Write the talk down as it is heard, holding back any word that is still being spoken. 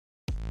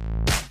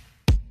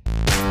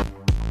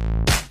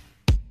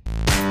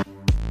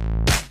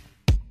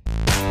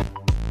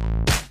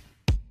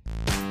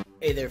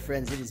Hey there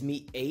friends, it is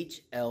me,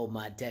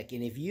 HLModTech,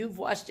 and if you've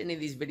watched any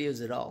of these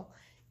videos at all,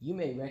 you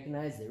may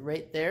recognize that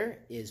right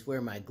there is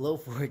where my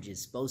Glowforge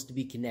is supposed to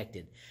be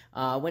connected.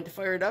 I went to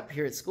fire it up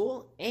here at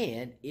school,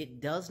 and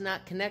it does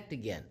not connect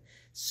again.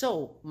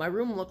 So my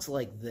room looks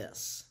like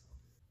this.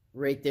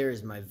 Right there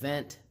is my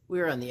vent,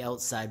 we're on the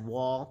outside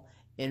wall,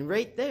 and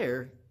right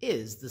there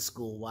is the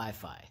school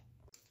Wi-Fi.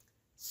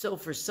 So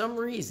for some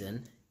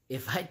reason,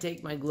 if I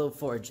take my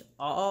Glowforge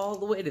all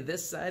the way to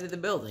this side of the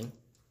building,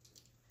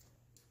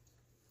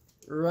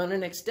 run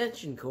an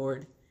extension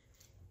cord,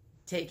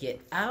 take it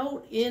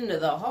out into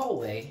the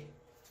hallway,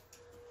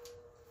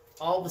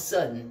 all of a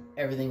sudden,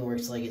 everything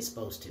works like it's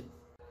supposed to.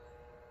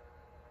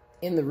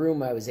 In the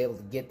room, I was able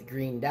to get the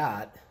green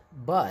dot,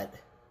 but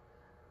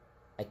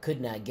I could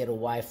not get a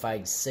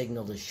Wi-Fi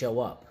signal to show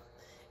up.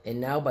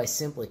 And now by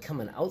simply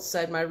coming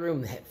outside my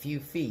room that few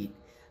feet,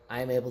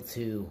 I'm able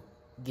to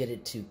get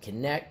it to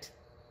connect,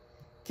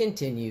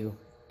 continue,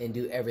 and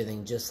do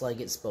everything just like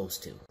it's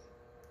supposed to.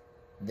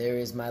 There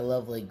is my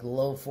lovely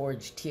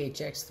Glowforge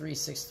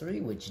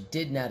THX363, which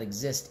did not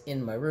exist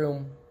in my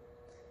room.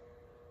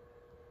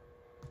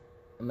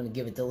 I'm going to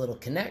give it the little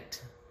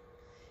connect.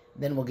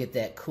 Then we'll get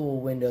that cool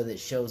window that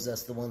shows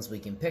us the ones we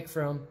can pick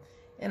from,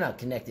 and I'll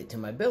connect it to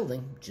my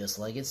building just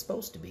like it's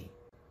supposed to be.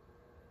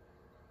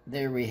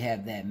 There we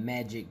have that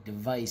magic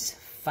device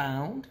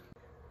found.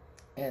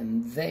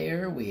 And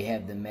there we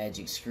have the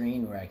magic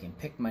screen where I can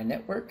pick my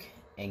network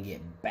and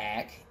get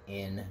back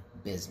in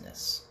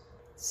business.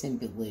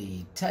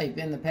 Simply type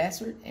in the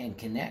password and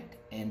connect,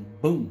 and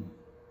boom,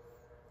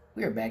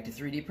 we are back to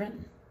 3D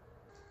printing.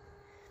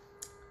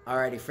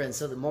 Alrighty friends,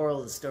 so the moral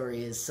of the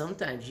story is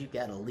sometimes you've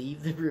got to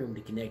leave the room to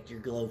connect your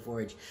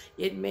Glowforge.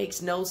 It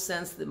makes no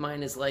sense that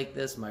mine is like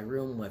this. My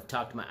room, I've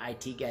talked to my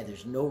IT guy,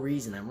 there's no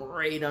reason. I'm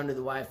right under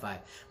the Wi-Fi.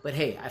 But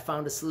hey, I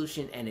found a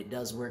solution and it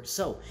does work.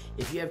 So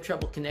if you have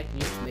trouble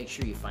connecting yours, make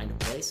sure you find a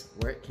place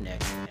where it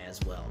connects as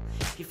well.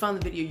 If you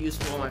found the video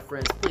useful, my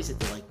friends, please hit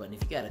the like button.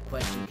 If you got a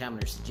question,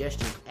 comment, or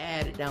suggestion,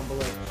 add it down below.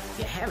 If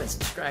you haven't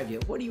subscribed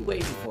yet, what are you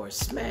waiting for?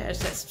 Smash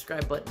that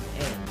subscribe button,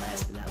 and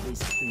last but not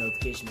least, hit the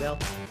notification bell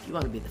if you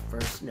want to be the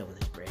first to know when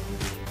there's brand new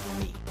video from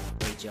me,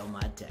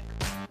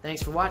 HLModTech.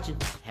 Thanks for watching.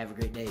 Have a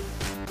great day.